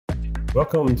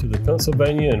Welcome to the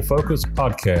Pennsylvania in Focus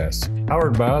podcast,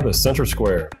 powered by the Center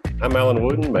Square. I'm Alan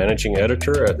Wooden, managing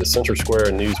editor at the Center Square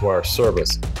Newswire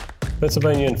service.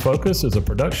 Pennsylvania in Focus is a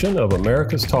production of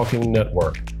America's Talking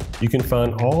Network. You can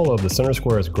find all of the Center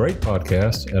Square's great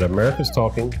podcasts at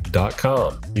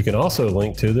americastalking.com. You can also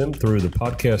link to them through the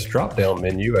podcast drop-down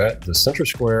menu at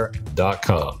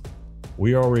thecentersquare.com.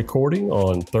 We are recording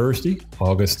on Thursday,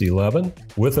 August 11.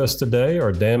 With us today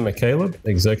are Dan McCaleb,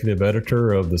 executive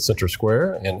editor of the Center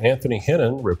Square, and Anthony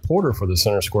Hennon, reporter for the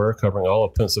Center Square, covering all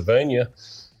of Pennsylvania.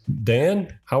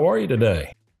 Dan, how are you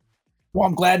today? Well,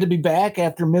 I'm glad to be back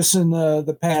after missing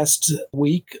the past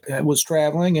week. I was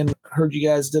traveling and heard you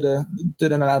guys did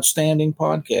an outstanding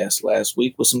podcast last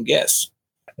week with some guests.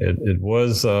 It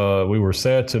was, we were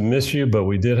sad to miss you, but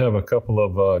we did have a couple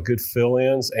of good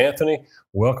fill-ins. Anthony,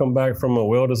 welcome back from a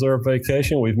well-deserved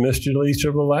vacation. We've missed you each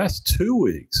of the last 2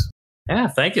 weeks. Yeah,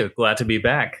 thank you. Glad to be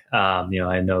back.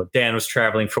 I know Dan was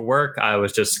traveling for work. I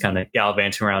was just kind of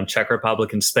gallivanting around Czech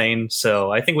Republic and Spain.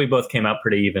 So I think we both came out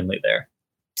pretty evenly there.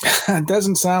 It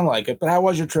doesn't sound like it, but how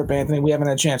was your trip, Anthony? We haven't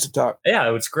had a chance to talk. Yeah,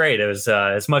 it was great. It was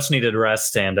as much needed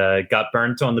rest and got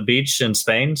burnt on the beach in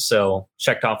Spain. So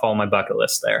checked off all my bucket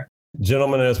list there.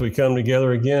 Gentlemen, as we come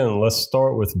together again, let's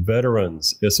start with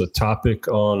veterans. It's a topic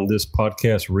on this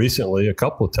podcast recently a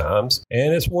couple of times,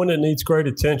 and it's one that needs great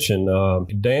attention.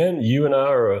 Dan, you and I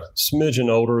are a smidgen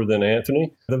older than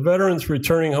Anthony. The veterans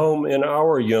returning home in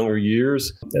our younger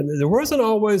years, and there wasn't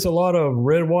always a lot of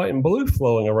red, white, and blue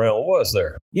flowing around, was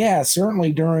there? Yeah,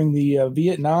 certainly during the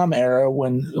Vietnam era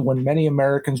when many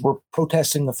Americans were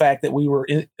protesting the fact that we were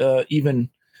even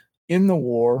in the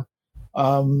war.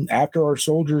 After our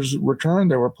soldiers returned,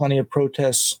 there were plenty of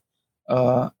protests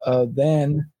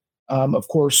then. Of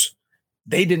course,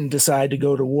 they didn't decide to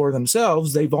go to war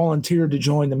themselves. They volunteered to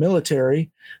join the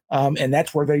military, and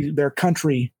that's where their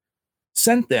country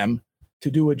sent them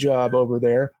to do a job over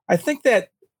there. I think that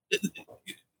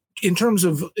in terms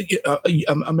of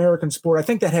American sport, I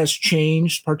think that has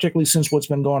changed, particularly since what's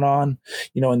been going on,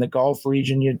 in the Gulf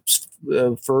region.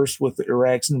 First with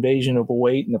Iraq's invasion of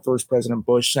Kuwait, and the first President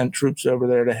Bush sent troops over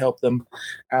there to help them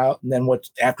out. And then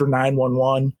after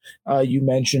 9/11, you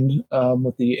mentioned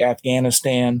with the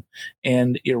Afghanistan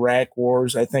and Iraq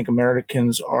wars, I think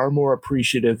Americans are more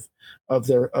appreciative of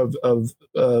their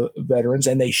veterans,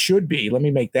 and they should be. Let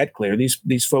me make that clear.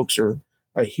 These folks are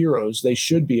heroes. They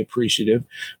should be appreciative.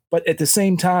 But at the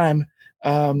same time,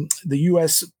 the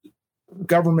U.S.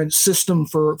 government system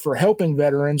for helping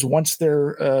veterans once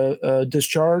they're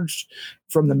discharged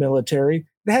from the military,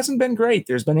 it hasn't been great.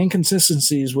 There's been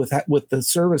inconsistencies with the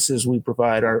services we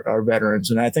provide our veterans.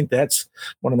 And I think that's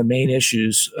one of the main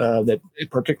issues that,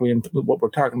 particularly in what we're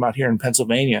talking about here in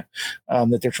Pennsylvania,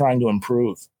 that they're trying to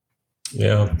improve.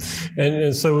 Yeah.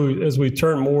 And so as we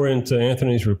turn more into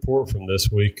Anthony's report from this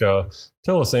week,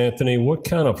 tell us, Anthony, what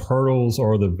kind of hurdles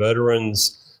are the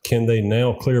veterans can they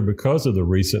now clear because of the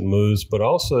recent moves, but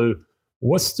also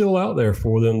what's still out there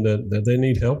for them that they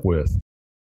need help with?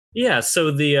 Yeah, so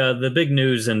the big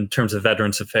news in terms of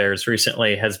Veterans Affairs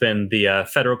recently has been the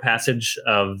federal passage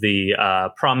of the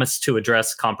Promise to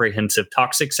Address Comprehensive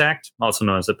Toxics Act, also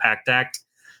known as the PACT Act.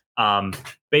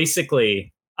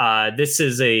 Basically, this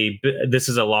is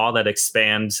a law that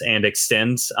expands and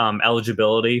extends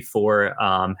eligibility for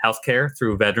healthcare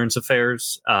through Veterans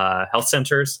Affairs health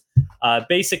centers.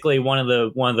 Basically, one of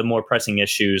the more pressing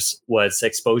issues was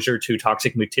exposure to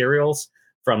toxic materials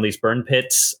from these burn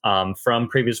pits from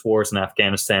previous wars in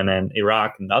Afghanistan and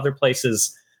Iraq and other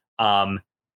places.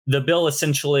 The bill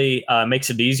essentially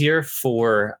makes it easier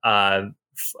for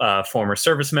former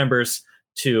service members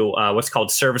to what's called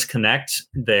Service Connect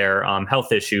their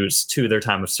health issues to their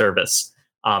time of service.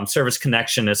 Service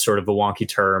connection is sort of a wonky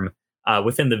term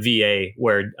within the VA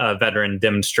where a veteran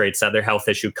demonstrates that their health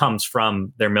issue comes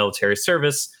from their military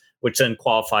service, which then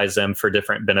qualifies them for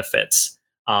different benefits.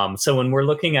 So when we're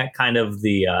looking at kind of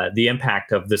the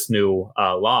impact of this new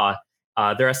law,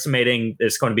 they're estimating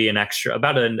there's going to be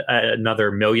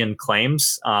another million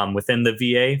claims within the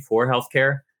VA for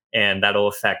healthcare. And that'll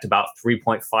affect about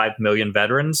 3.5 million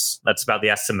veterans. That's about the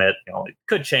estimate. It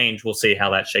could change. We'll see how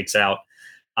that shakes out.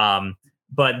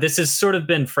 But this has sort of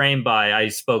been framed by, I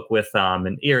spoke with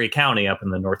in Erie County up in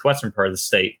the northwestern part of the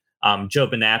state. Joe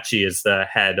Bonacci is the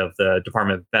head of the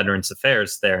Department of Veterans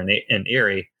Affairs there in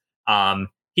Erie.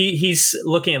 He's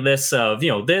looking at this of,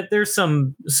 there's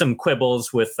some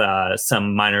quibbles with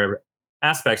some minor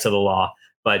aspects of the law,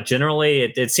 but generally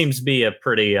it seems to be a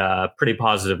pretty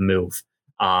positive move.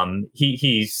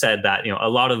 He said that, a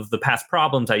lot of the past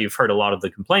problems that you've heard a lot of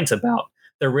the complaints about,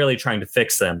 they're really trying to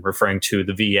fix them, referring to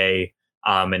the VA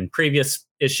and previous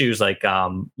issues like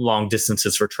long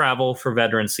distances for travel for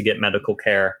veterans to get medical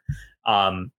care.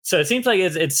 So it seems like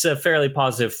it's a fairly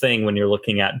positive thing when you're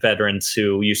looking at veterans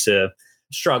who used to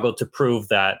struggle to prove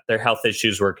that their health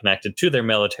issues were connected to their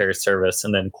military service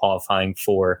and then qualifying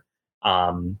for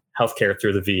healthcare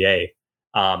through the VA.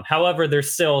 However,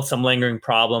 there's still some lingering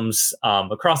problems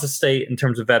across the state in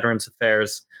terms of veterans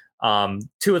affairs.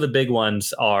 Two of the big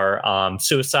ones are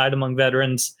suicide among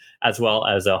veterans, as well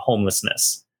as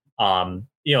homelessness. When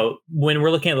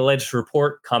we're looking at the latest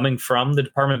report coming from the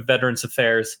Department of Veterans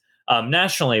Affairs,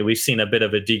 nationally, we've seen a bit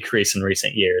of a decrease in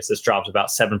recent years. This dropped about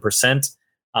 7%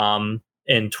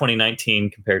 in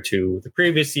 2019 compared to the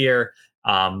previous year.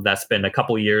 That's been a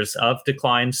couple years of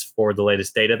declines for the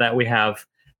latest data that we have.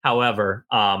 However,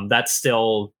 that's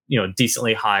still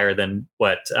decently higher than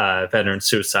what veteran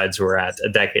suicides were at a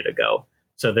decade ago.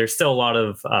 So there's still a lot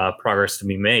of progress to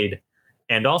be made.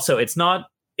 And also, it's not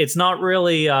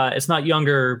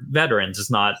younger veterans.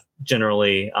 It's not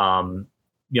generally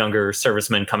younger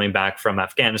servicemen coming back from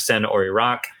Afghanistan or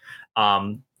Iraq.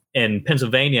 In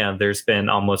Pennsylvania, there's been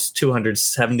almost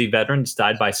 270 veterans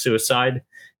died by suicide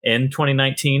in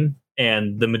 2019.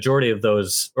 And the majority of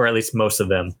those, or at least most of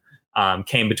them,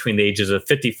 came between the ages of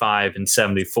 55 and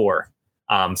 74.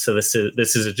 So this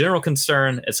is a general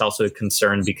concern. It's also a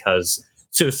concern because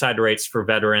suicide rates for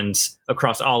veterans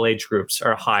across all age groups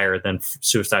are higher than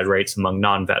suicide rates among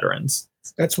non-veterans.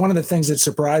 That's one of the things that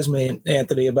surprised me,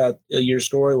 Anthony, about your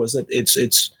story was that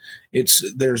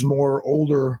there's more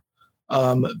older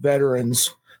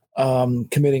veterans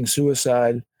committing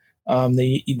suicide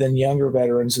than younger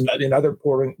veterans. And in other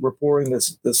reporting that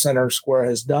the Center Square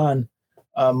has done,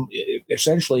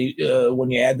 essentially,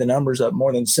 when you add the numbers up,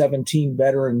 more than 17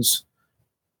 veterans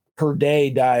per day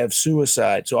die of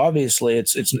suicide. So obviously,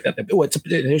 it's an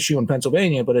issue in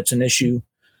Pennsylvania, but it's an issue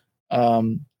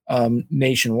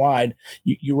nationwide.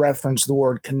 You referenced the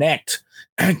word connecting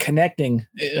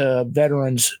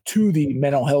veterans to the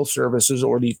mental health services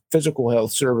or the physical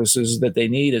health services that they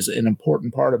need is an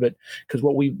important part of it, because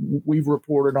what we've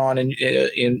reported on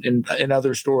in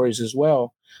other stories as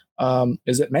well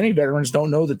is that many veterans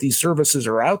don't know that these services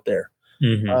are out there.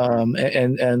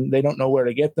 Mm-hmm. And they don't know where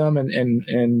to get them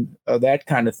and that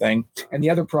kind of thing. And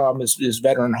the other problem is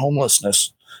veteran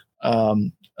homelessness.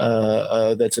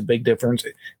 That's a big difference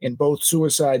in both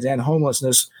suicides and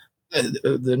homelessness.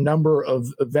 The number of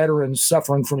veterans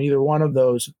suffering from either one of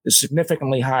those is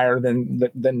significantly higher than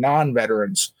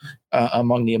non-veterans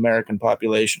among the American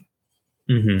population.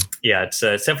 Mm-hmm. Yeah, it's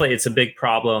definitely a big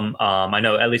problem. I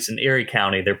know at least in Erie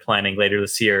County, they're planning later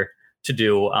this year to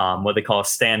do what they call a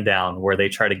stand down, where they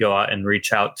try to go out and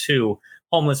reach out to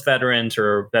homeless veterans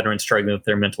or veterans struggling with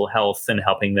their mental health and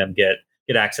helping them get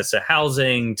access to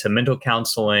housing, to mental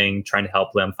counseling, trying to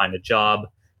help them find a job.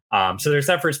 So there's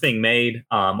efforts being made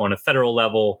on a federal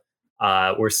level.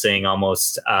 We're seeing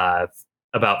almost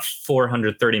about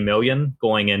 $430 million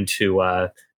going into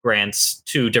grants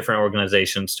to different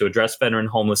organizations to address veteran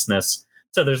homelessness.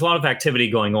 So there's a lot of activity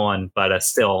going on, but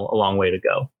still a long way to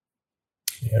go.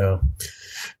 Yeah,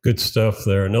 good stuff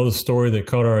there. Another story that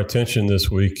caught our attention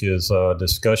this week is a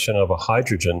discussion of a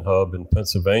hydrogen hub in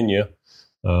Pennsylvania.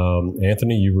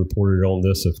 Anthony, you reported on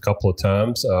this a couple of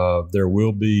times.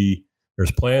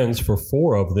 There's plans for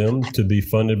 4 of them to be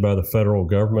funded by the federal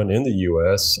government in the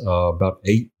U.S., about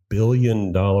 $8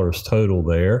 billion total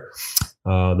there.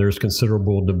 There's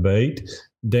considerable debate.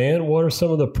 Dan, what are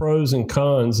some of the pros and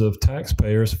cons of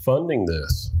taxpayers funding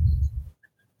this?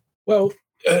 Well,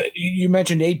 you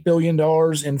mentioned $8 billion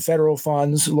in federal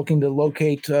funds looking to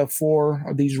locate 4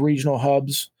 of these regional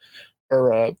hubs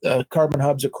or carbon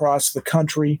hubs across the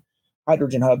country,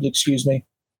 hydrogen hubs, excuse me.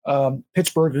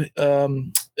 Pittsburgh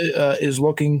is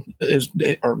looking,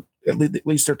 or at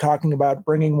least they're talking about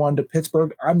bringing one to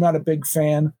Pittsburgh. I'm not a big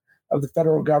fan of the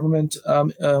federal government.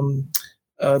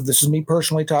 This is me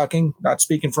personally talking, not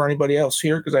speaking for anybody else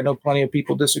here, because I know plenty of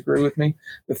people disagree with me.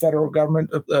 The federal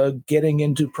government getting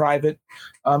into private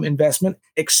investment,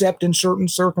 except in certain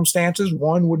circumstances.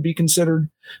 One would be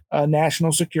considered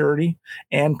national security,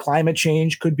 and climate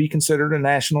change could be considered a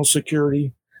national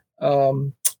security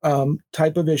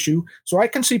type of issue. So I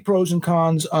can see pros and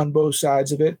cons on both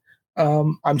sides of it.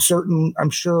 I'm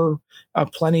sure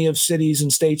plenty of cities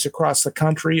and states across the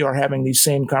country are having these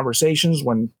same conversations.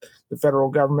 When the federal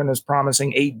government is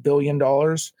promising $8 billion,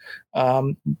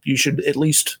 you should at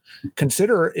least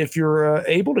consider if you're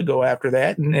able to go after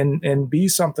that and be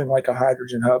something like a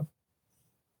hydrogen hub.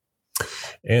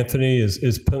 Anthony,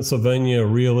 is Pennsylvania a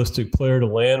realistic player to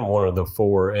land one of the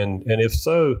 4? And if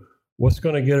so, what's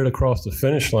going to get it across the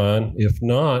finish line? If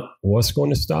not, what's going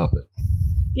to stop it?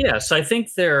 Yeah, so I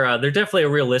think they're definitely a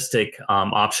realistic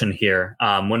option here.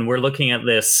 When we're looking at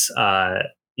this,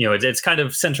 it's kind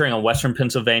of centering on Western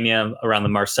Pennsylvania around the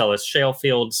Marcellus shale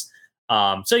fields.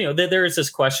 So there is this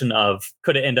question of,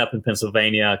 could it end up in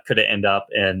Pennsylvania? Could it end up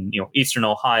in Eastern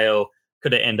Ohio?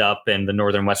 Could it end up in the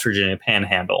Northern West Virginia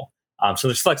Panhandle? So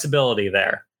there's flexibility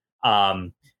there.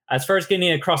 As far as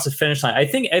getting across the finish line, I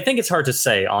think it's hard to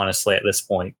say, honestly, at this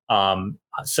point.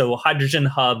 So hydrogen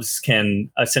hubs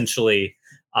can essentially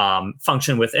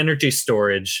function with energy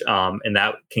storage, and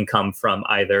that can come from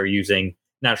either using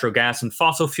natural gas and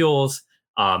fossil fuels.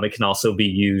 It can also be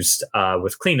used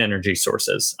with clean energy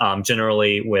sources.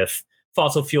 Generally, with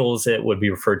fossil fuels, it would be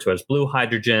referred to as blue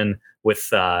hydrogen.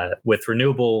 With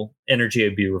renewable energy, it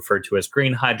would be referred to as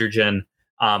green hydrogen.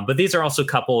 But these are also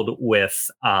coupled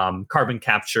with carbon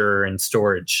capture and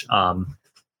storage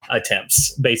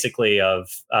attempts, basically of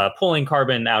pulling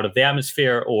carbon out of the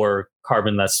atmosphere or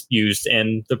carbon that's used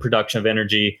in the production of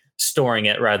energy, storing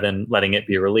it rather than letting it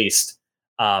be released.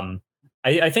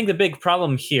 I think the big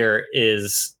problem here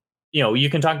is, you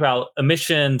can talk about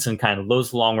emissions and kind of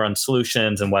those long run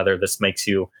solutions and whether this makes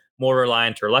you more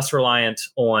reliant or less reliant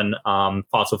on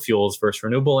fossil fuels versus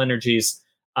renewable energies.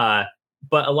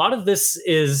 But a lot of this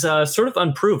is sort of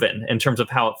unproven in terms of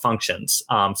how it functions.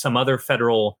 Some other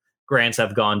federal grants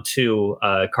have gone to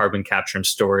carbon capture and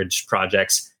storage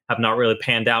projects, have not really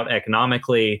panned out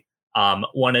economically.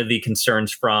 One of the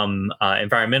concerns from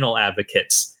environmental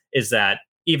advocates is that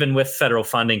even with federal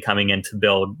funding coming in to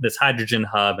build this hydrogen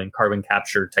hub and carbon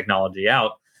capture technology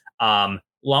out,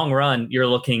 long run, you're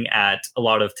looking at a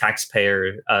lot of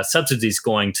taxpayer subsidies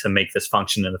going to make this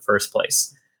function in the first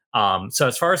place. So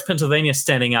as far as Pennsylvania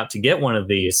standing out to get one of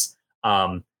these,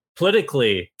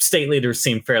 politically, state leaders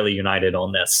seem fairly united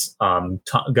on this.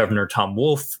 Governor Tom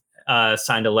Wolf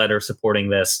signed a letter supporting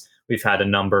this. We've had a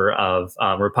number of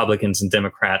Republicans and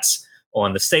Democrats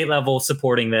on the state level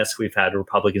supporting this. We've had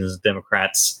Republicans and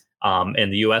Democrats in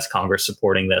the U.S. Congress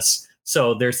supporting this.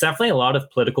 So there's definitely a lot of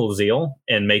political zeal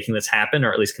in making this happen,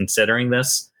 or at least considering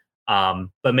this,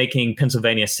 but making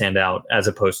Pennsylvania stand out as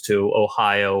opposed to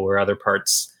Ohio or other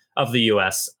parts of the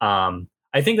U.S.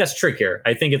 I think that's trickier.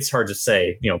 I think it's hard to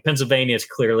say. Pennsylvania is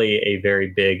clearly a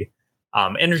very big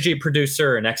energy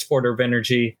producer and exporter of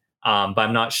energy, but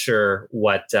I'm not sure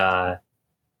what the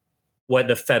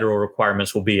federal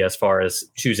requirements will be as far as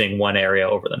choosing one area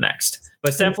over the next. But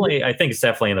it's definitely, I think it's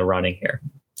definitely in the running here.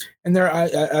 And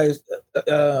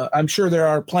I'm sure there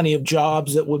are plenty of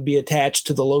jobs that would be attached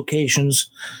to the locations,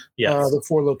 yes. The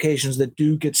 4 locations that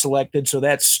do get selected. So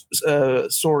that's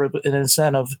sort of an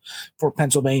incentive for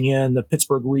Pennsylvania and the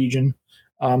Pittsburgh region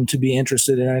to be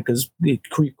interested in it, because it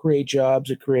create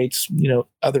jobs. It creates,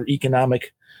 other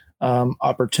economic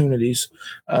opportunities.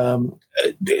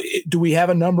 Do we have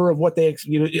a number of what they?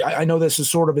 I know this is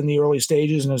sort of in the early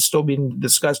stages and it's still being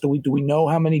discussed. Do we know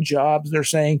how many jobs they're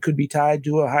saying could be tied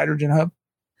to a hydrogen hub?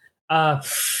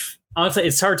 Honestly,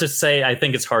 it's hard to say. I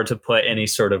think it's hard to put any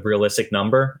sort of realistic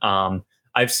number.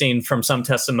 I've seen from some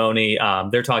testimony,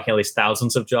 they're talking at least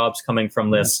thousands of jobs coming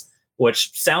from this,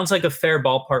 which sounds like a fair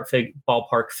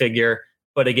ballpark figure.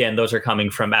 But again, those are coming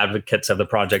from advocates of the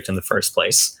project in the first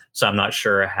place. So I'm not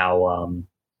sure how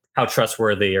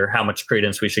trustworthy or how much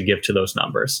credence we should give to those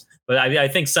numbers. But I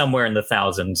think somewhere in the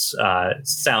thousands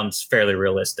sounds fairly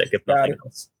realistic, if nothing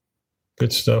else.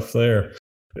 Good stuff there.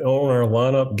 On our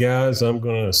lineup, guys, I'm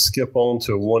going to skip on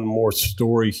to one more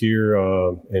story here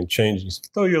and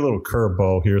throw you a little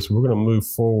curveball here. So we're going to move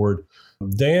forward.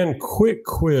 Dan, quick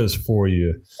quiz for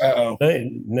you. Uh-oh.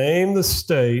 Name the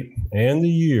state and the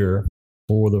year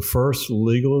for the first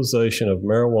legalization of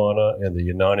marijuana in the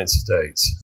United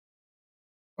States.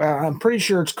 Well, I'm pretty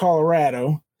sure it's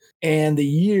Colorado. And the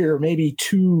year, maybe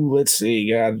let's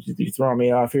see. God, you're throwing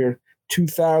me off here.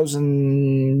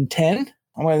 2010?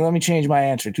 Let me change my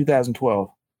answer. 2012.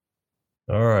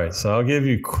 All right. So I'll give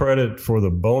you credit for the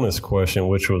bonus question,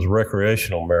 which was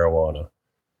recreational marijuana.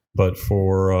 But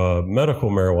for medical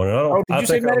marijuana, I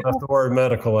think I left the word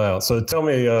medical out. So tell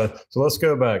me, so let's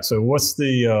go back. So what's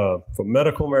the, for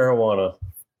medical marijuana,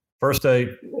 first date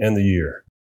and the year?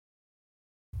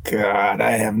 God,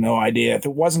 I have no idea. If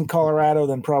it wasn't Colorado,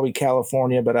 then probably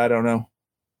California, but I don't know.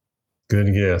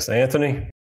 Good guess. Anthony?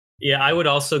 Yeah, I would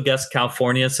also guess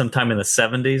California sometime in the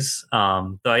 70s.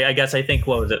 Though I think,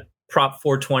 what was it? Prop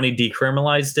 420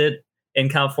 decriminalized it in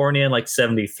California in like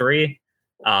 73.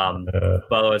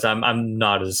 But otherwise, I'm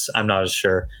not as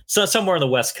sure. So somewhere on the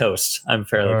West Coast, I'm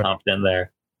fairly confident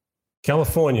there.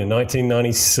 California,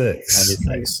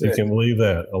 1996. You can believe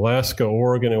that. Alaska,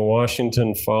 Oregon, and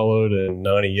Washington followed in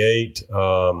 98.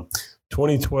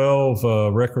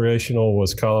 2012 recreational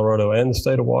was Colorado and the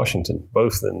state of Washington,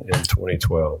 both in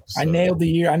 2012. So I nailed the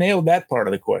year. I nailed that part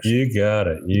of the question. You got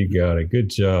it. Good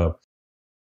job.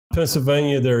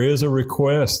 Pennsylvania, there is a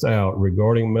request out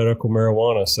regarding medical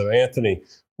marijuana. So, Anthony,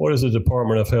 what is the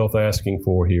Department of Health asking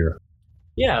for here?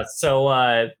 Yeah,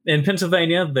 so in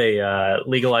Pennsylvania, they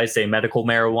legalized a medical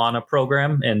marijuana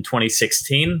program in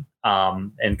 2016,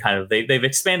 and kind of they've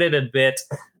expanded a bit.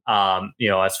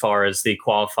 As far as the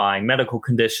qualifying medical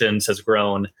conditions has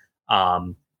grown,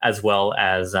 as well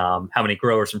as how many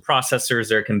growers and processors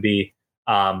there can be.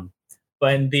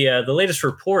 But in the latest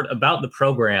report about the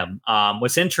program,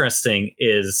 what's interesting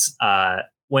is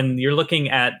when you're looking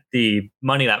at the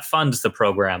money that funds the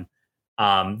program,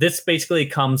 this basically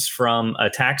comes from a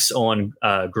tax on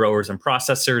growers and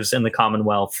processors in the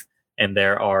Commonwealth, and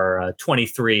there are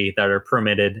 23 that are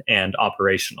permitted and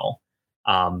operational.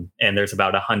 And there's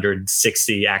about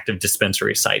 160 active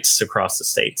dispensary sites across the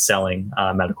state selling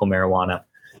medical marijuana.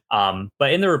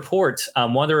 But in the report,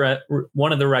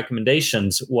 one of the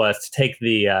recommendations was to take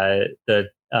the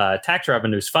tax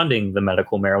revenues funding the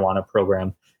medical marijuana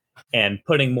program and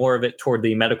putting more of it toward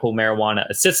the medical marijuana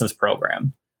assistance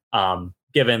program.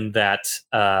 Given that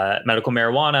medical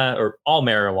marijuana, or all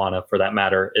marijuana for that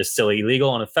matter, is still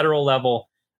illegal on a federal level,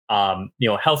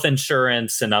 health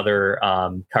insurance and other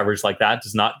coverage like that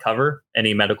does not cover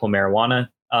any medical marijuana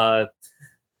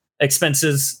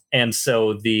expenses. And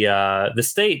so the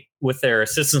state, with their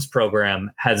assistance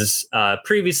program, has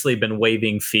previously been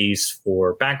waiving fees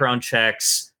for background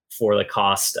checks, for the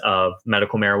cost of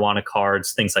medical marijuana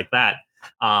cards, things like that.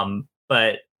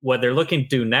 But what they're looking to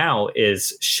do now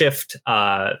is shift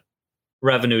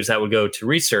revenues that would go to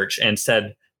research and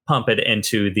instead pump it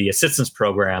into the assistance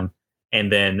program,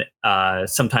 and then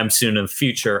sometime soon in the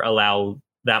future allow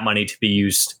that money to be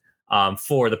used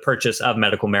for the purchase of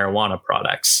medical marijuana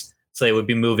products. So they would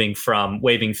be moving from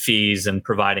waiving fees and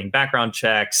providing background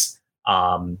checks,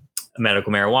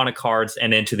 medical marijuana cards,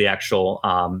 and into the actual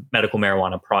medical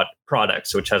marijuana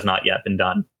products, which has not yet been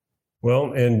done.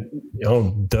 Well, and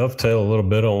dovetail a little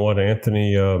bit on what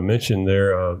Anthony mentioned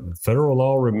there. Federal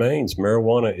law remains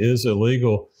marijuana is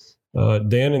illegal.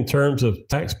 Dan, in terms of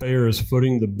taxpayers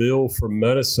footing the bill for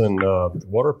medicine,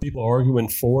 what are people arguing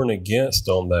for and against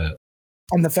on that?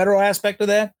 On the federal aspect of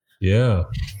that? Yeah.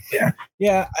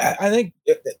 I think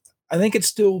it's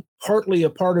still partly a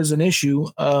partisan issue.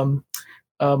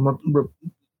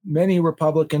 Many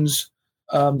Republicans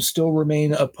still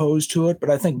remain opposed to it, but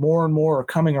I think more and more are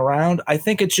coming around. I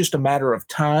think it's just a matter of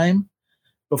time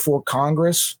before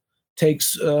Congress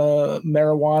takes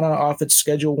marijuana off its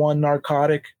Schedule I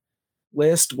narcotic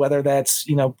list, whether that's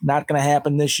not going to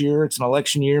happen this year. It's an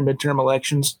election year, midterm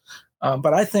elections.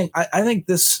 But I think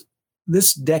this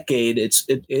decade it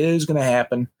is going to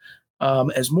happen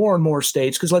as more and more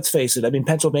states, because let's face it, I mean,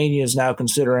 Pennsylvania is now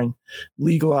considering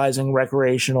legalizing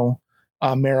recreational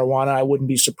marijuana. I wouldn't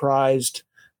be surprised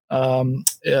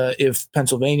if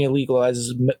Pennsylvania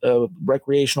legalizes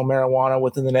recreational marijuana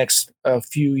within the next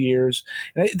few years.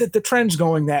 And the trend's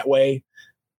going that way.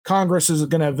 Congress is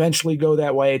going to eventually go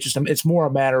that way. It's more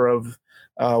a matter of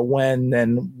when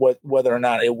than whether or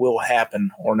not it will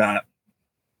happen or not.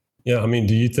 Yeah, I mean,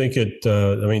 do you think it?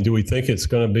 Do we think it's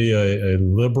going to be a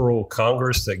liberal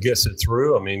Congress that gets it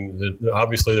through? I mean,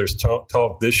 obviously, there's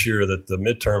talk this year that the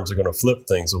midterms are going to flip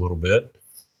things a little bit.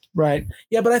 Right.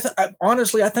 Yeah, but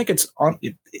honestly, I think it's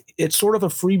sort of a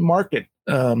free market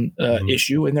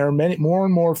issue, and there are more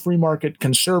and more free market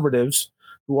conservatives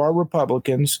who are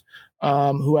Republicans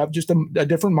who have just a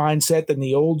different mindset than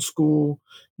the old school,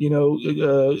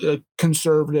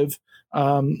 conservative.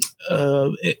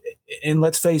 And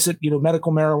let's face it,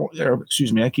 medical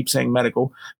marijuana, I keep saying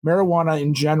medical marijuana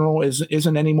in general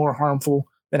isn't any more harmful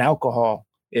than alcohol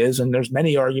is. And there's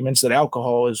many arguments that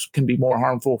alcohol can be more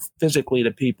harmful physically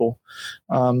to people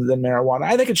than marijuana.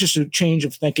 I think it's just a change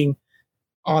of thinking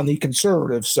on the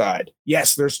conservative side.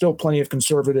 Yes, there's still plenty of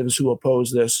conservatives who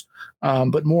oppose this,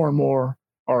 but more and more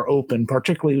are open,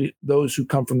 particularly those who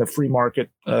come from the free market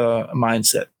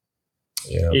mindset.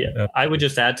 Yeah, I would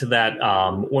just add to that,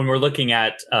 when we're looking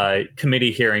at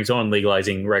committee hearings on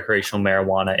legalizing recreational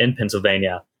marijuana in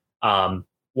Pennsylvania,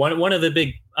 one of the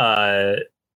big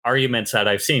arguments that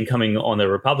I've seen coming on the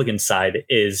Republican side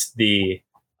is the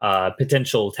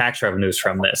potential tax revenues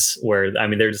from this, where, I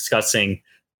mean, they're discussing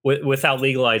without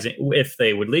legalizing, if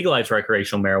they would legalize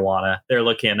recreational marijuana, they're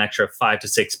looking at an extra $5 to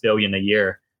 $6 billion a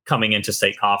year coming into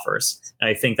state coffers. And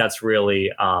I think that's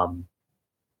really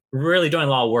doing a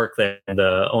lot of work there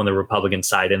on the Republican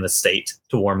side in the state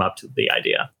to warm up to the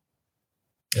idea.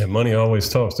 And money always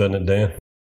talks, doesn't it, Dan?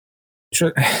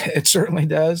 It certainly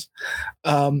does.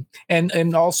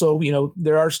 And also,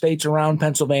 there are states around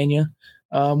Pennsylvania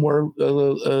where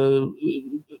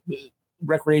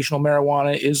recreational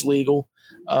marijuana is legal.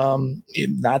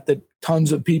 Not that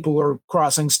tons of people are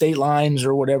crossing state lines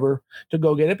or whatever to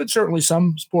go get it, but certainly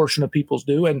some portion of people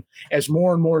do. And as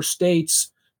more and more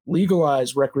states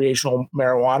legalize recreational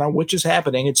marijuana, which is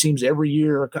happening, it seems every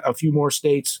year a few more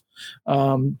states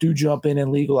do jump in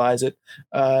and legalize it.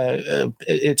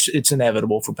 It's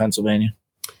inevitable for Pennsylvania.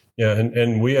 Yeah,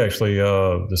 and we actually,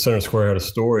 the Center Square had a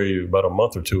story about a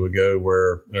month or two ago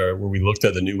where we looked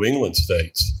at the New England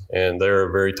states, and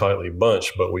they're very tightly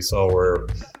bunched, but we saw where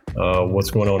what's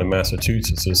going on in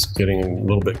Massachusetts is getting a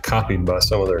little bit copied by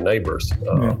some of their neighbors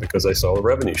because they saw the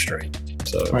revenue stream.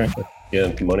 So,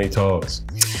 again, money talks.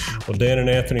 Well, Dan and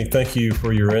Anthony, thank you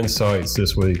for your insights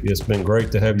this week. It's been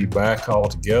great to have you back all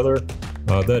together.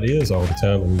 That is all the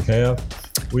time that we have.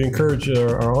 We encourage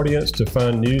our audience to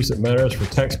find news that matters for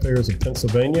taxpayers of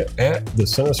Pennsylvania at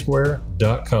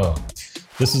thecentersquare.com.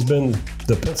 This has been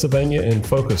the Pennsylvania in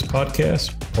Focus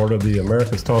podcast, part of the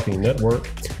America's Talking Network.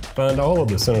 Find all of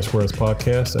the Center Square's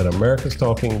podcasts at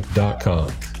americastalking.com.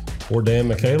 For Dan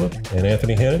McCaleb and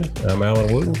Anthony Hennon, I'm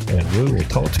Alan Wooten, and we will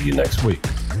talk to you next week.